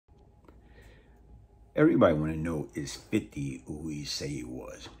Everybody want to know, is 50 who he say he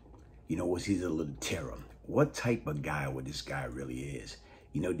was? Was he a little terror? What type of guy what this guy really is?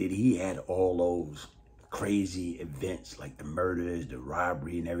 Did he had all those crazy events like the murders, the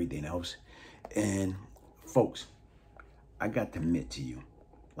robbery, and everything else? And folks, I got to admit to you,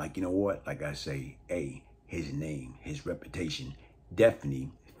 like, what? Like I say, his name, his reputation definitely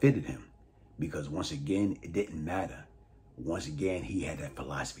fitted him, because once again, it didn't matter. Once again, he had that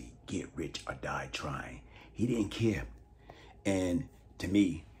philosophy, get rich or die trying. He didn't care. And to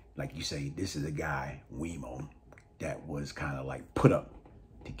me, like you say, this is a guy, Wemo, that was kind of like put up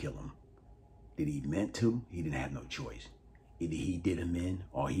to kill him. Did he meant to? He didn't have no choice. Either he did him in,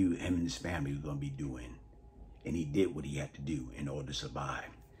 or him and his family was going to be doing. And he did what he had to do in order to survive.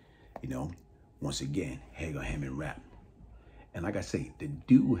 Once again, here go him and rap. And like I say, the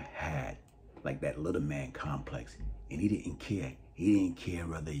dude had like that little man complex, and he didn't care. He didn't care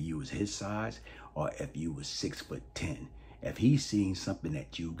whether you was his size or if you was 6'10". If he seen something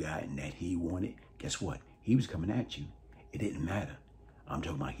that you got and that he wanted, guess what? He was coming at you. It didn't matter. I'm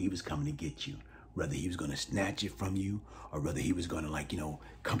talking about he was coming to get you. Whether he was going to snatch it from you or whether he was going to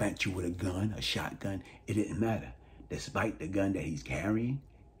come at you with a gun, a shotgun, it didn't matter. Despite the gun that he's carrying,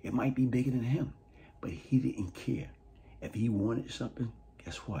 it might be bigger than him, but he didn't care. If he wanted something,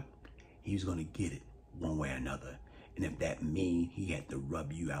 guess what? He was going to get it one way or another. And if that mean he had to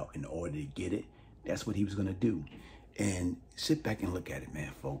rub you out in order to get it, that's what he was going to do. And sit back and look at it,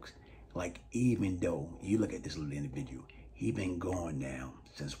 man, folks. Like, even though you look at this little individual, he been gone now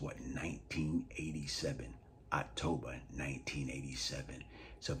since what, 1987, October 1987.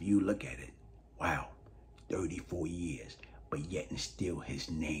 So if you look at it, wow, 34 years. But yet and still his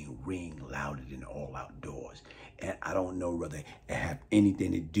name ring louder than all outdoors. And I don't know whether it have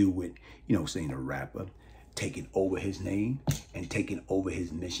anything to do with, saying a rapper taking over his name and taking over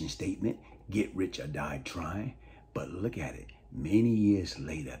his mission statement, get rich or die trying. But look at it, many years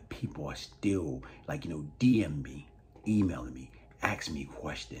later, people are still DM me, emailing me, asking me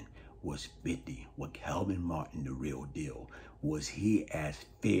question. Was 50, was Calvin Martin the real deal? Was he as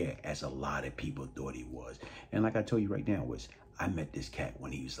fair as a lot of people thought he was? And like I told you right now, I met this cat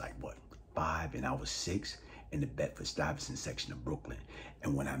when he was like, what, 5 and I was 6 in the Bedford-Stuyvesant section of Brooklyn.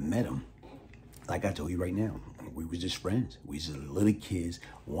 And when I met him, like I told you right now, we was just friends. We was just little kids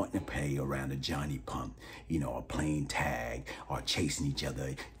wanting to play around the Johnny Pump, or playing tag or chasing each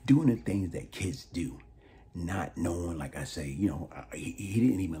other, doing the things that kids do. Not knowing, like I say, he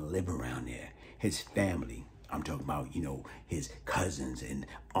didn't even live around there. His family, I'm talking about, his cousins and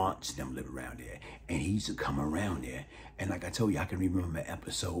aunts, them live around there. And he used to come around there. And like I told you, I can remember an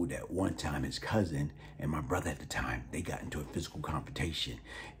episode that one time his cousin and my brother at the time, they got into a physical confrontation.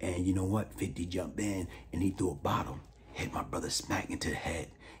 And you know what? 50 jumped in and he threw a bottle, hit my brother smack into the head.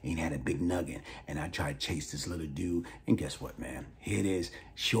 And he had a big nugget. And I tried to chase this little dude. And guess what, man? Here it is,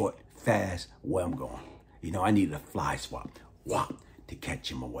 short, fast, where I'm going. I needed a fly swap, whop, to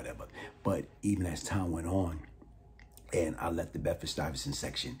catch him or whatever. But even as time went on, and I left the Bedford-Stuyvesant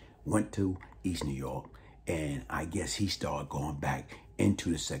section, went to East New York, and I guess he started going back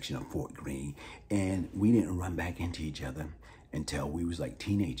into the section of Fort Greene, and we didn't run back into each other until we was like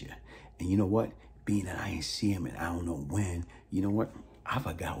teenager. And you know what? Being that I didn't see him and I don't know when, you know what? I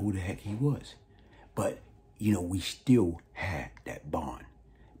forgot who the heck he was. But, we still had that bond.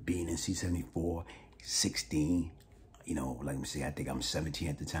 Being in C-74, 16, like I'm saying, I think I'm 17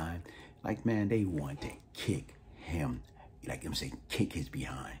 at the time. Like, man, they want to kick him, like I'm saying, kick his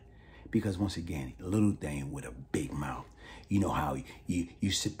behind. Because once again, a little thing with a big mouth. You know how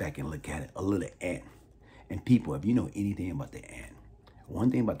you sit back and look at it, a little ant. And people, if you know anything about the ant, one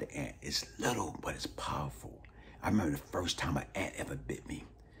thing about the ant, it's little, but it's powerful. I remember the first time an ant ever bit me.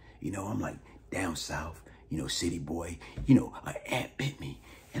 I'm like down south, city boy, an ant bit me.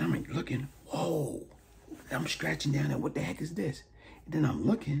 And I'm like looking, whoa, I'm scratching down there, what the heck is this? And then I'm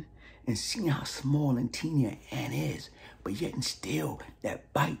looking and seeing how small and teeny an ant is. But yet and still,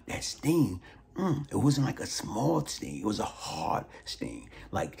 that bite, that sting, it wasn't like a small sting. It was a hard sting.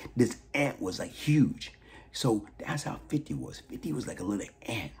 Like this ant was like huge. So that's how 50 was. 50 was like a little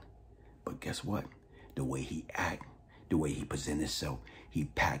ant. But guess what? The way he act, the way he presented himself, he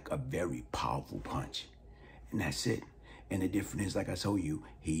packed a very powerful punch. And that's it. And the difference is, like I told you,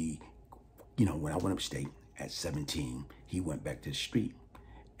 he, when I went upstate at 17, he went back to the street.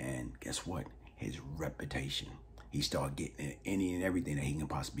 And guess what? His reputation. He started getting any and everything that he can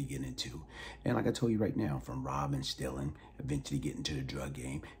possibly get into. And like I told you right now, from robbing, stealing, eventually getting into the drug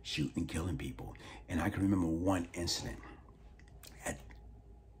game, shooting and killing people. And I can remember one incident at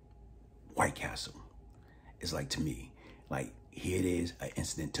White Castle. It's like, to me, like, here it is, an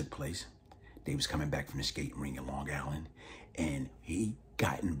incident took place. They was coming back from the skating rink in Long Island, and he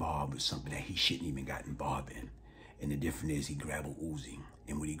got involved with something that he shouldn't even got involved in. And the difference is he grabbed a Uzi.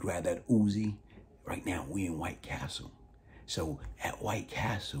 And when he grabbed that Uzi, right now we in White Castle. So at White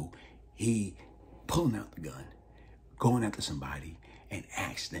Castle, he pulling out the gun, going after somebody, and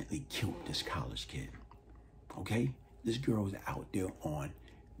accidentally killed this college kid. Okay? This girl was out there on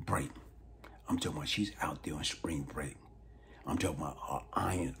break. I'm talking about she's out there on spring break. I'm talking about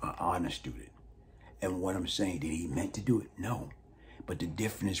an honor student. And what I'm saying, did he meant to do it? No. But the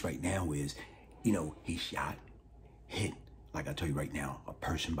difference right now is, you know, he shot, hit, like I told you right now, a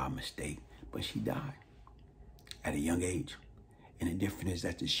person by mistake, but she died at a young age. And the difference is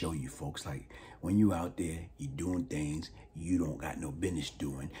that to show you folks, like when you out there, you doing things you don't got no business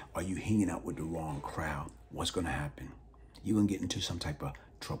doing, or you hanging out with the wrong crowd, what's gonna happen? You're gonna get into some type of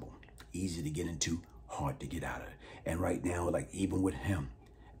trouble. Easy to get into, hard to get out of. And right now, like even with him,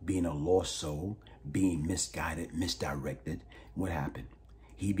 being a lost soul, being misguided, misdirected, what happened?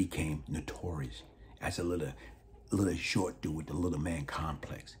 He became notorious as a little short dude with the little man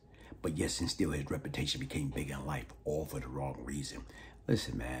complex. But yes, and still his reputation became big in life, all for the wrong reason.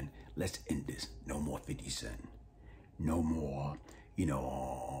 Listen, man, let's end this. No more 50 Cent. No more, you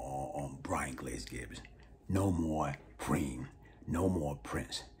know, Brian Glaze Gibbs. No more Cream. No more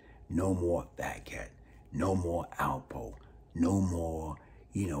Prince. No more Fat Cat. No more Alpo. No more,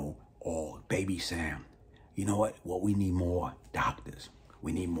 you know, all Baby Sam. You know what? Well, we need more doctors.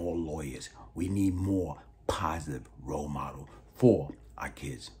 We need more lawyers. We need more positive role model for our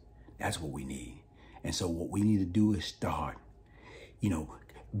kids. That's what we need. And so what we need to do is start, you know,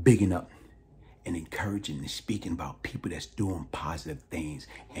 bigging up and encouraging and speaking about people that's doing positive things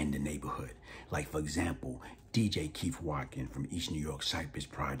in the neighborhood. Like, for example, DJ Keith Watkins from East New York Cypress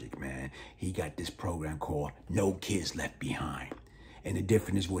Project, man. He got this program called No Kids Left Behind. And the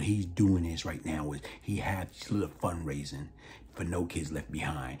difference is what he's doing is right now is he has this little fundraising for No Kids Left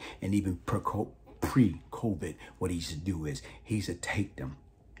Behind. And even pre-COVID, what he used to do is he used to take them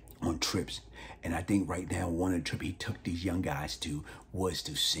on trips. And I think right now, one of the trips he took these young guys to was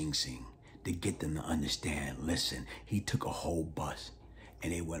to Sing Sing, to get them to understand, listen, he took a whole bus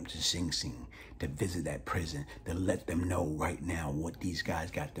and they went to Sing Sing to visit that prison, to let them know right now what these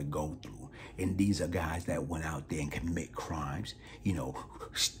guys got to go through. And these are guys that went out there and commit crimes, you know,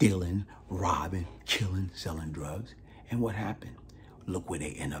 stealing, robbing, killing, selling drugs. And what happened? Look where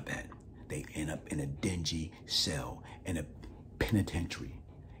they end up at. They end up in a dingy cell, in a penitentiary,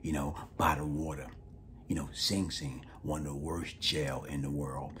 you know, by the water. You know, Sing Sing, one of the worst jail in the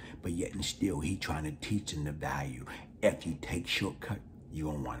world. But yet and still, he trying to teach them the value. If you take shortcut, you're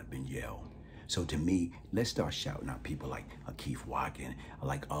going to wind up in jail. So to me, let's start shouting out people like Keith Watkins,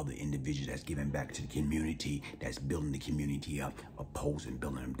 like other individuals that's giving back to the community, that's building the community up, opposing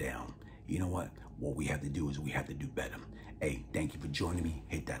building them down. You know what? What we have to do is we have to do better. Hey, thank you for joining me.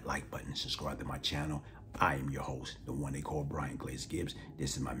 Hit that like button, subscribe to my channel. I am your host, the one they call Brian Glaze Gibbs.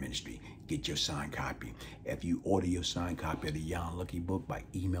 This is my ministry. Get your signed copy. If you order your signed copy of the Young Lucky book by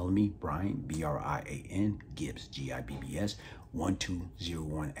emailing me, Brian, B-R-I-A-N, Gibbs, G-I-B-B-S,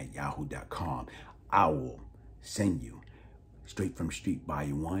 1201@yahoo.com, I will send you Straight from the Street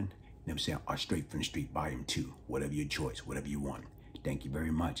Volume 1, you know what I'm saying, or Straight from the Street Volume 2, whatever your choice, whatever you want. Thank you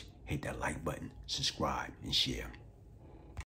very much. Hit that like button, subscribe, and share.